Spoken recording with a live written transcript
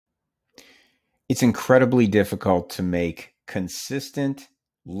It's incredibly difficult to make consistent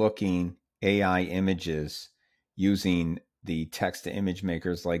looking AI images using the text to image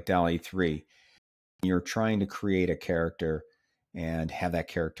makers like DALL-E 3. You're trying to create a character and have that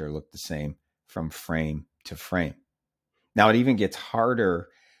character look the same from frame to frame. Now, it even gets harder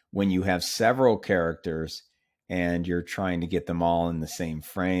when you have several characters and you're trying to get them all in the same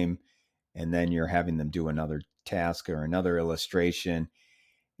frame, and then you're having them do another task or another illustration.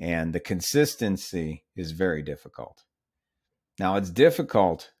 And the consistency is very difficult. Now, it's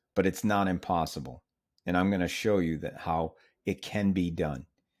difficult, but it's not impossible. And I'm going to show you how it can be done.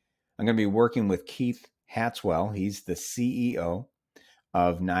 I'm going to be working with Keith Hatswell. He's the CEO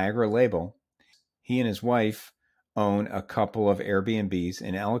of Niagara Label. He and his wife own a couple of Airbnbs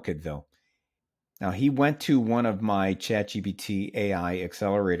in Ellicottville. Now, he went to one of my ChatGPT AI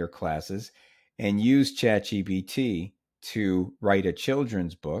accelerator classes and used ChatGPT to write a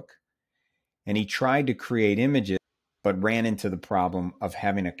children's book. And he tried to create images, but ran into the problem of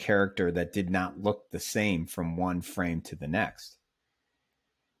having a character that did not look the same from one frame to the next.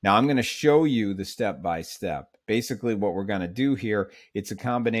 Now, I'm going to show you the step-by-step. Basically, what we're going to do here, it's a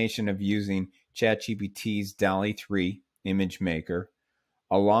combination of using ChatGPT's DALL-E 3 image maker,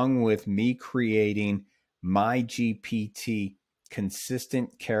 along with me creating my GPT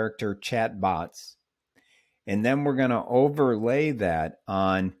consistent character chatbots. And then we're going to overlay that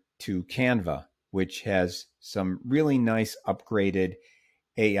on to Canva, which has some really nice upgraded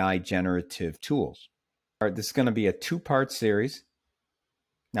AI generative tools. All right, this is going to be a two-part series.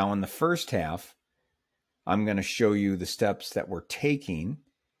 Now, in the first half, I'm going to show you the steps that we're taking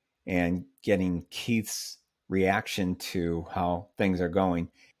and getting Keith's reaction to how things are going.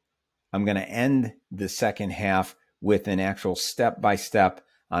 I'm going to end the second half with an actual step-by-step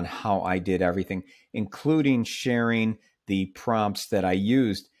on how I did everything, including sharing the prompts that I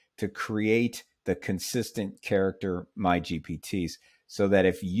used to create the consistent character my GPTs, so that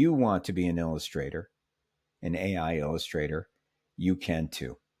if you want to be an illustrator, an AI illustrator, you can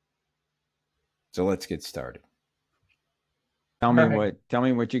too. So let's get started. Tell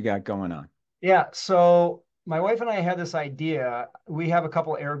me what you got going on. Yeah, so my wife and I had this idea. We have a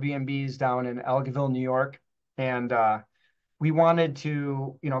couple Airbnbs down in Ellicottville, New York, and we wanted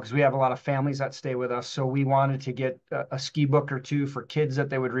to, because we have a lot of families that stay with us, so we wanted to get a ski book or two for kids that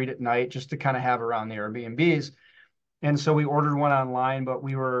they would read at night, just to kind of have around the Airbnbs. And so we ordered one online, but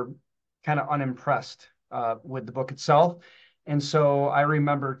we were kind of unimpressed with the book itself. And so I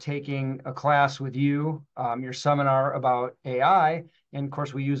remember taking a class with you, your seminar about AI. And of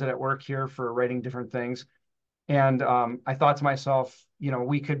course, we use it at work here for writing different things. And I thought to myself,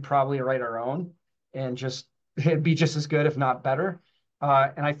 we could probably write our own and it'd be just as good, if not better.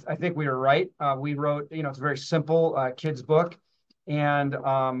 And I think we were right. We wrote, it's a very simple kids book. And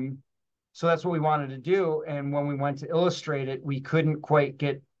so that's what we wanted to do. And when we went to illustrate it, we couldn't quite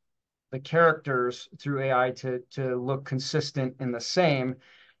get the characters through AI to look consistent and the same.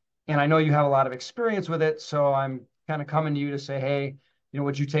 And I know you have a lot of experience with it, so I'm kind of coming to you to say, hey,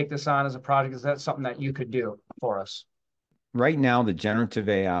 would you take this on as a project? Is that something that you could do for us? Right now, the generative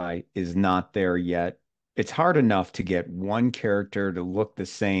AI is not there yet. It's hard enough to get one character to look the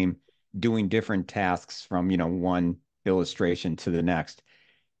same, doing different tasks from, one illustration to the next.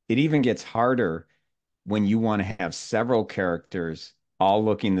 It even gets harder when you want to have several characters all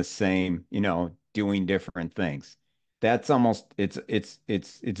looking the same, doing different things. That's almost it's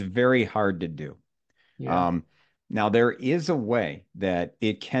very hard to do. Yeah. Um, Now there is a way that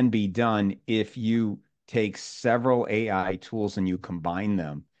it can be done if you take several AI tools and you combine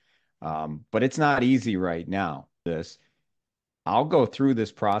them. But it's not easy right now. I'll go through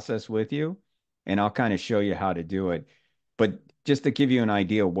this process with you and I'll kind of show you how to do it. But just to give you an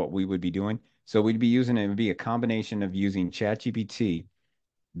idea of what we would be doing. So we'd be using it would be a combination of using ChatGPT.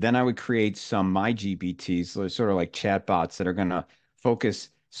 Then I would create some my GPTs, so sort of like chatbots that are going to focus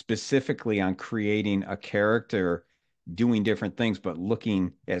specifically on creating a character doing different things, but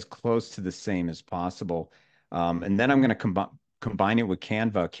looking as close to the same as possible. And then I'm going to combine it with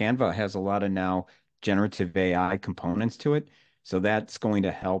Canva. Canva has a lot of now generative AI components to it. So that's going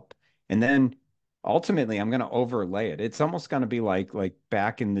to help. And then ultimately, I'm going to overlay it. It's almost going to be like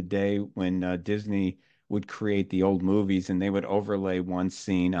back in the day when Disney would create the old movies and they would overlay one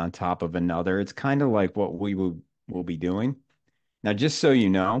scene on top of another. It's kind of like what will be doing. Now, just so you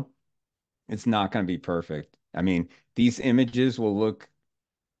know, it's not going to be perfect. I mean, these images will look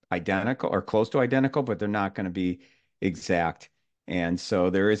identical or close to identical, but they're not going to be exact. And so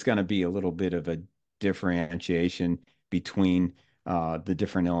there is going to be a little bit of a differentiation between the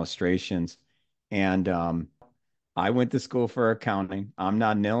different illustrations. And I went to school for accounting. I'm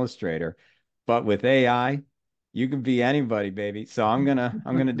not an illustrator, But with AI, you can be anybody, baby. So I'm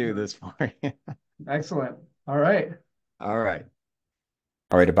gonna do this for you. Excellent. All right. All right.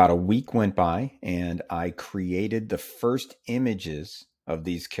 All right, about a week went by and I created the first images of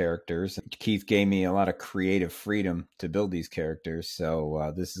these characters. Keith gave me a lot of creative freedom to build these characters.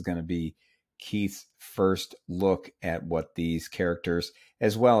 So this is going to be Keith's first look at what these characters,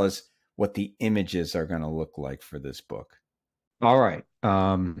 as well as what the images are going to look like for this book. All right.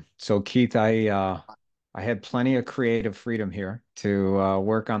 So Keith, I had plenty of creative freedom here to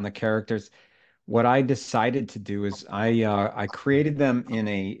work on the characters. What I decided to do is I created them in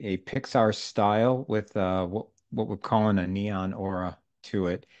a Pixar style with what we're calling a neon aura to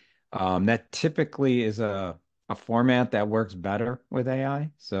it. That typically is a format that works better with AI.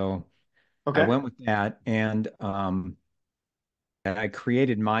 So I Okay. went with that, and I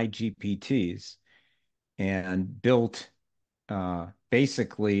created my GPTs and built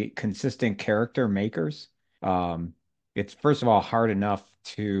basically consistent character makers. Um, it's first of all hard enough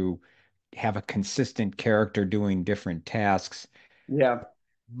to have a consistent character doing different tasks. Yeah.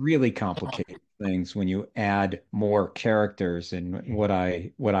 Really complicates things when you add more characters. And what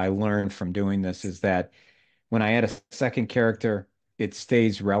I learned from doing this is that when I add a second character, it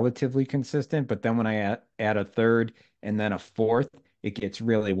stays relatively consistent. But then when I add a third and then a fourth, it gets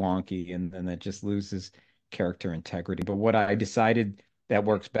really wonky and then it just loses character integrity. But what I decided that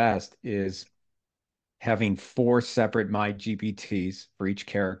works best is having four separate my GPTs for each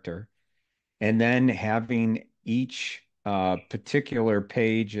character and then having each particular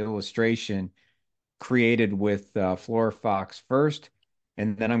page illustration created with Flora Fox first,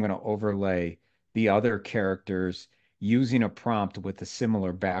 and then I'm going to overlay the other characters using a prompt with a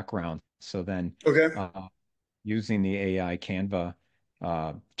similar background. So then, Okay. using the AI Canva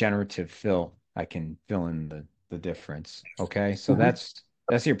generative fill, I can fill in the difference. Okay, so Mhm.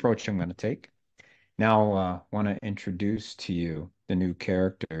 that's the approach I'm going to take. Now, want to introduce to you the new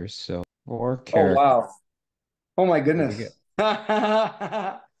characters. So, four Oh, characters. wow. Oh my What do you goodness.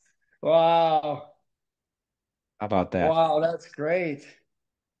 get? Wow. How about that? Wow, that's great.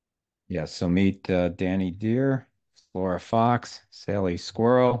 Yeah, so meet Danny Deer, Flora Fox, Sally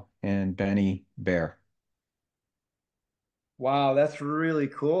Squirrel, and Benny Bear. Wow, that's really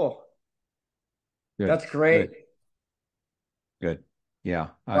cool. Good, That's great. good, good. Yeah,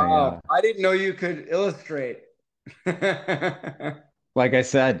 Wow. I didn't know you could illustrate. He's like I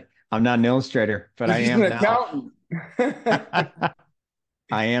said, I'm not an illustrator, but I an am now. accountant.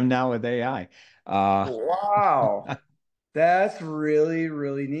 I am now with AI. Uh, Wow. That's really,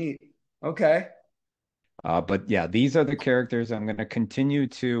 really neat. Okay. but yeah, these are the characters. I'm going to continue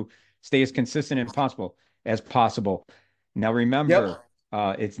to stay as consistent as possible. Now, Yep. remember,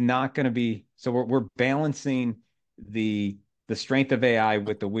 it's not going to be so we're balancing the the strength of AI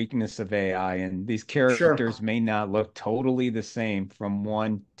with the weakness of AI, and these Sure. characters may not look totally the same from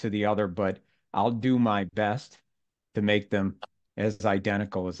one to the other, but I'll do my best to make them as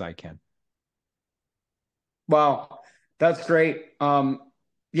identical as I can. Wow. That's great.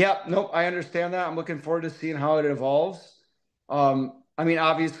 Yeah, nope, I understand that. I'm looking forward to seeing how it evolves. I mean,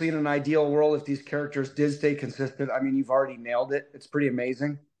 obviously, in an ideal world, if these characters did stay consistent, I mean, you've already nailed it. It's pretty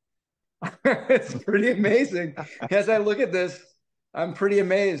amazing. It's pretty amazing. As I look at this, I'm pretty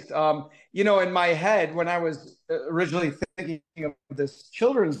amazed. In my head, when I was originally thinking of this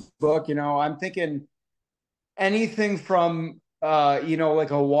children's book, I'm thinking anything from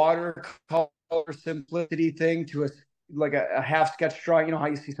like a watercolor simplicity thing to a half sketch drawing. You know how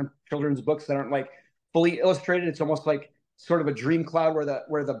you see some children's books that aren't like fully illustrated. It's almost like sort of a dream cloud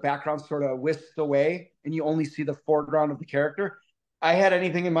where the background sort of wisps away and you only see the foreground of the character. I had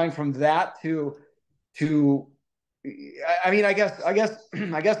anything in mind from that to I mean, I guess I guess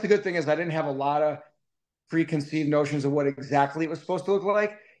the good thing is I didn't have a lot of preconceived notions of what exactly it was supposed to look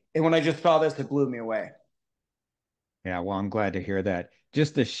like. And when I just saw this, it blew me away. Yeah, well, I'm glad to hear that.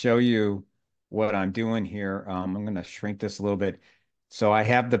 Just to show you what I'm doing here, I'm going to shrink this a little bit. So I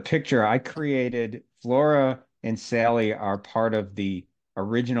have the picture I created. Flora and Sally are part of the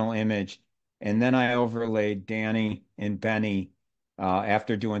original image, and then I overlaid Danny and Benny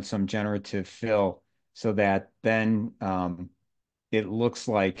after doing some generative fill, so that then it looks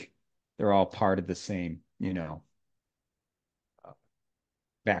like they're all part of the same,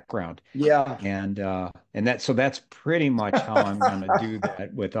 background. Yeah. And that's pretty much how I'm gonna do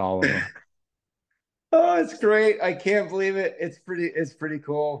that with all of them. Oh, it's great. I can't believe it. It's pretty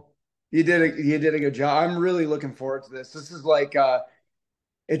cool. You did a good job. I'm really looking forward to this. This is like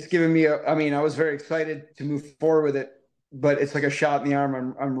it's given me I mean, I was very excited to move forward with it, but it's like a shot in the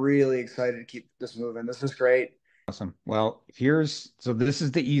arm. I'm really excited to keep this moving. This is great. Awesome. Well, so this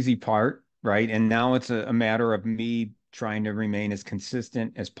is the easy part. right? And now it's a matter of me trying to remain as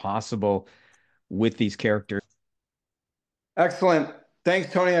consistent as possible with these characters. Excellent.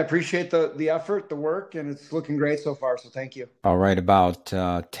 Thanks, Tony. I appreciate the effort, the work, and it's looking great so far. So thank you. All right, about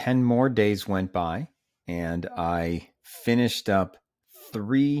 10 more days went by, and I finished up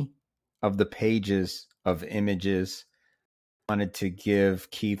three of the pages of images. I wanted to give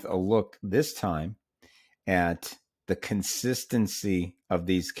Keith a look this time at the consistency of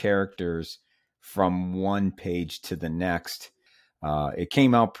these characters from one page to the next. It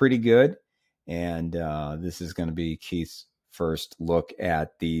came out pretty good, and this is going to be Keith's first look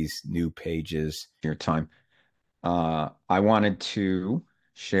at these new pages. Your time. I wanted to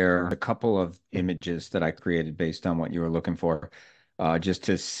share a couple of images that I created based on what you were looking for, just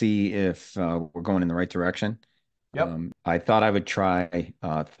to see if we're going in the right direction. Yep. I thought I would try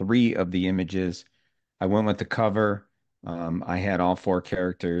three of the images. I went with the cover. I had all four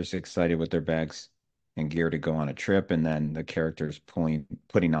characters excited with their bags and gear to go on a trip, and then the characters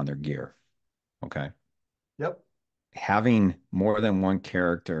putting on their gear. Okay. Yep. Having more than one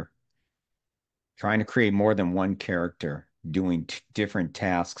character, trying to create more than one character doing different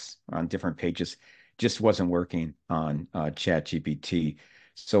tasks on different pages just wasn't working on ChatGPT.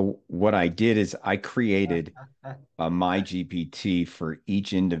 So what I did is I created a my GPT for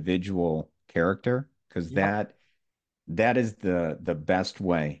each individual character because Yep. that is the best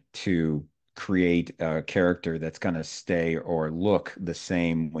way to create a character that's going to stay or look the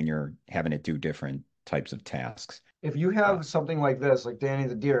same when you're having it do different types of tasks. If you Uh, have something like this, like Danny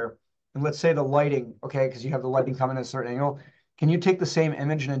the Deer, and let's say the lighting, okay, because you have the lighting coming at a certain angle, can you take the same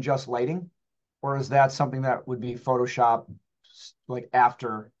image and adjust lighting? Or is that something that would be Photoshop like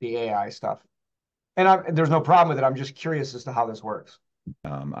after the AI stuff? And there's no problem with it. I'm just curious as to how this works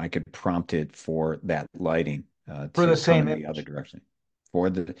I could prompt it for that lighting for the to come same in the other image. direction.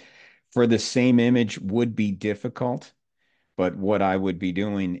 For the same image would be difficult, but what I would be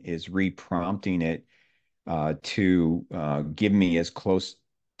doing is reprompting it to give me as close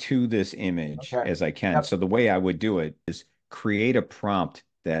to this image Okay. as I can. Yep. So the way I would do it is create a prompt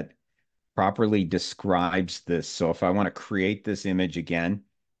that properly describes this. So if I want to create this image again,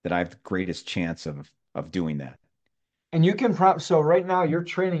 that I have the greatest chance of doing that. And you can prompt. So right now you're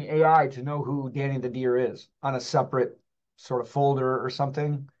training AI to know who Danny the Deer is on a separate sort of folder or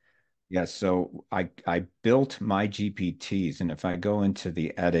something. Yeah, so I built my GPTs, and if I go into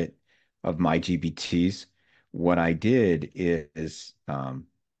the edit of my GPTs, what I did is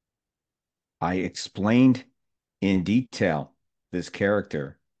I explained in detail this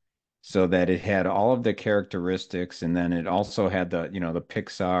character so that it had all of the characteristics, and then it also had the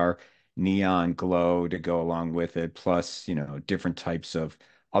Pixar neon glow to go along with it, plus, different types of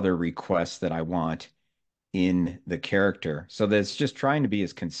other requests that I want in the character. So that it's just trying to be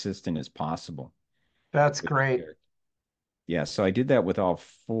as consistent as possible That's with the great. character. Yeah, so I did that with all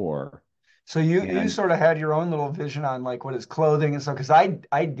four. So you And sort of had your own little vision on like what is clothing and stuff because I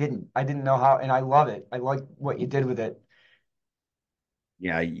didn't know how and I love it. I like what you did with it.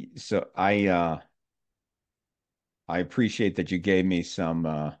 yeah, so I appreciate that you gave me some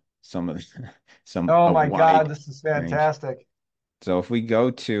of some Oh a my God, wide this is range. fantastic. So if we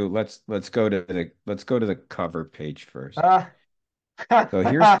go to let's go to the cover page first. Ah. So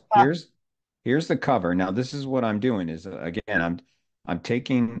here's the cover. Now this is what I'm doing is again I'm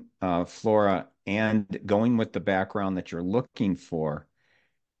taking Flora and going with the background that you're looking for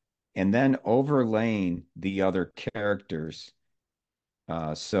and then overlaying the other characters.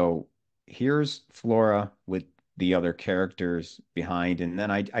 So here's Flora with the other characters behind, and then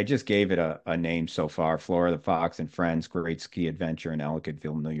I just gave it a name so far: Flora the Fox and Friends, Great Ski Adventure in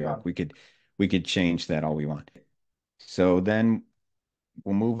Ellicottville, New Yeah. York. We could change that all we want. So then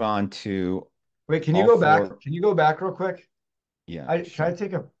we'll move on to Wait, can you all go back? four. Can you go back real quick? Yeah, I can I sure.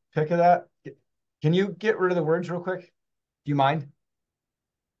 take a pic of that? Can you get rid of the words real quick? Do you mind?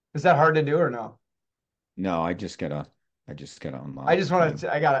 Is that hard to do or no? No, I just gotta I unlock just the want thing.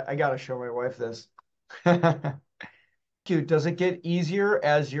 to I gotta show my wife this. Cute. Does it get easier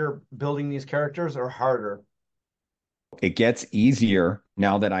as you're building these characters or harder? It gets easier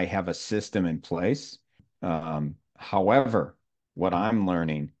now that I have a system in place. However, what I'm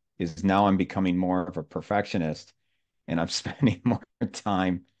learning is now I'm becoming more of a perfectionist and I'm spending more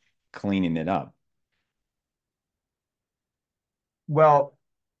time cleaning it up. Well,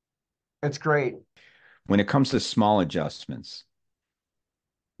 it's great. When it comes to small adjustments,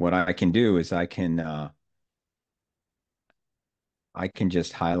 what I can do is I can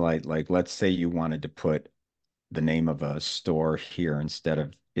just highlight, like, let's say you wanted to put the name of a store here instead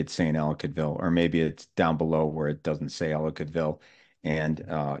of it saying Ellicottville, or maybe it's down below where it doesn't say Ellicottville, and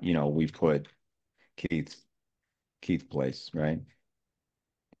we've put Keith's Keith Place, right?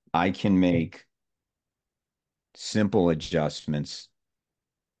 I can make simple adjustments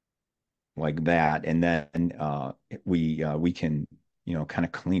like that, and then we can kind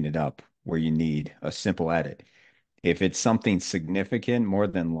of clean it up where you need a simple edit. If it's something significant, more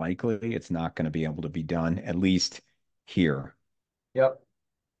than likely it's not going to be able to be done, at least here. Yep.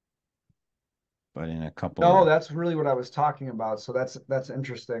 But in a couple No, of that's really what I was talking about. So that's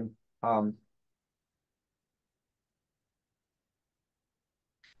interesting. Um,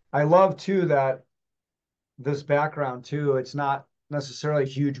 I love too that this background too, it's not necessarily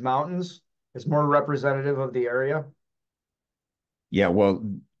huge mountains. It's more representative of the area. Yeah, well,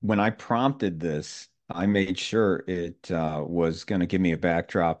 when I prompted this, I made sure it was going to give me a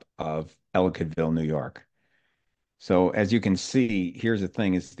backdrop of Ellicottville, New York. So as you can see, here's the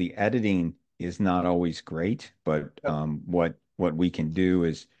thing: is the editing is not always great, but Yep. what we can do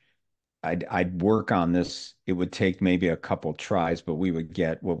is I'd work on this. It would take maybe a couple tries, but we would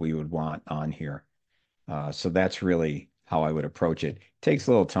get what we would want on here. So that's really how I would approach it. Takes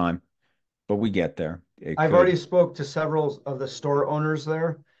a little time, but we get there. It I've already could, spoke to several of the store owners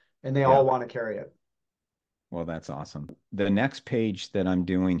there, and they all yeah. want to carry it. Well, that's awesome. The next page that I'm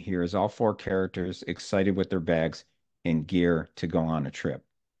doing here is all four characters excited with their bags and gear to go on a trip.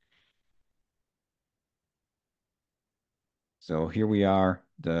 So here we are,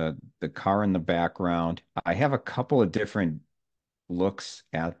 the car in the background. I have a couple of different looks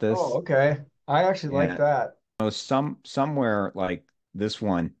at Oh, this, okay. I actually like and that. somewhere like this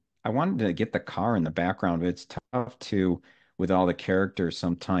one, I wanted to get the car in the background, but it's tough to with all the characters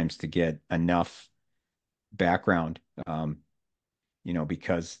sometimes to get enough background,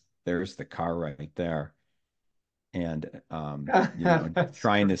 because there's the car right there. And That's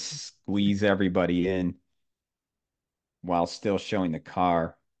trying great. to squeeze everybody in while still showing the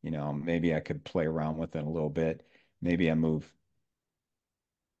car. Maybe I could play around with it a little bit. Maybe I move.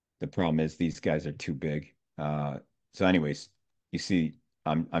 The problem is these guys are too big. So anyways, you see,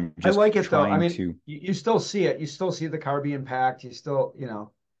 I'm I just like it though. I trying mean, to. you still see it. You still see the car being packed. You still,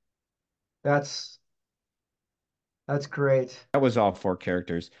 that's that's great. That was all four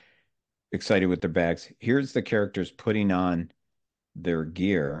characters excited with their bags. Here's the characters putting on their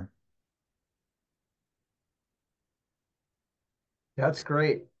gear. That's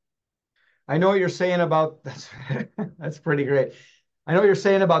great. I know what you're saying about that's that's pretty great. I know what you're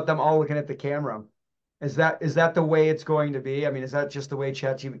saying about them all looking at the camera. Is that the way it's going to be? I mean, is that just the way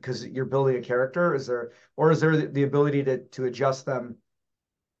ChatGPT because you're building a character? Is there the ability to adjust them?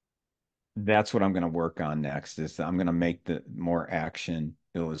 That's what I'm going to work on next is I'm going to make the more action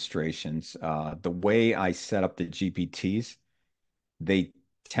illustrations. The way I set up the GPTs, they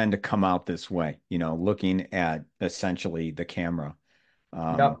tend to come out this way, looking at essentially the camera.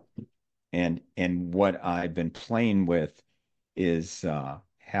 Um, Yep. and what I've been playing with is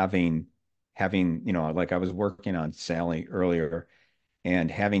having, like I was working on Sally earlier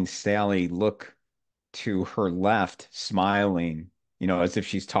and having Sally look to her left, smiling, as if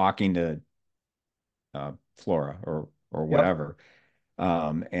she's talking to Flora or Yep. whatever.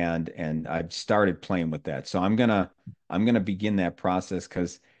 And I've started playing with that. So I'm gonna begin that process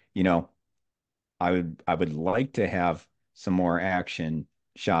because you know I would like to have some more action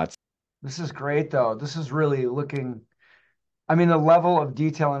shots. This is great though. This is really looking, I mean, the level of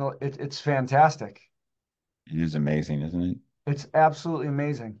detail in it's fantastic. It is amazing, isn't it? It's absolutely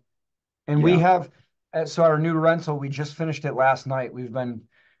amazing. And we Yeah. have, so our new rental, we just finished it last night.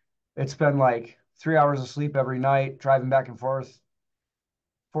 It's been like 3 hours of sleep every night, driving back and forth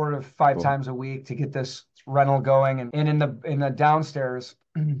 4 to 5 Cool. times a week to get this rental going. And in the downstairs,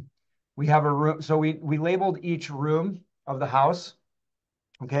 we have a room. So we labeled each room of the house.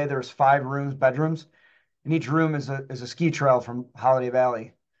 Okay, there's 5 rooms, bedrooms, and each room is a ski trail from Holiday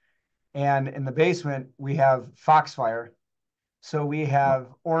Valley. And in the basement, we have Foxfire. So we Well, have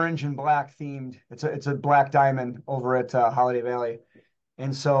orange and black themed. It's a black diamond over at Holiday Valley,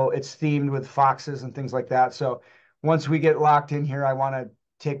 and so it's themed with foxes and things like that. So once we get locked in here, I want to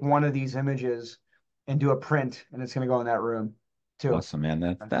take one of these images and do a print, and it's going to go in that room too. awesome,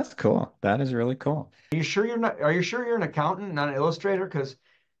 man. That's cool. That is really cool. Are you sure you're not? Are you sure you're an accountant, not an illustrator? Because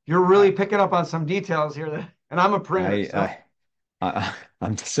you're really I picking up on some details here. And I'm a printer, I so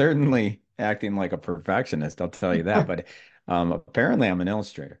I'm certainly acting like a perfectionist, I'll tell you that. But apparently I'm an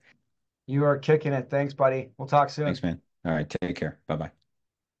illustrator. you are kicking it. Thanks, buddy. We'll talk Thanks, soon. man. All right, take care. Bye bye.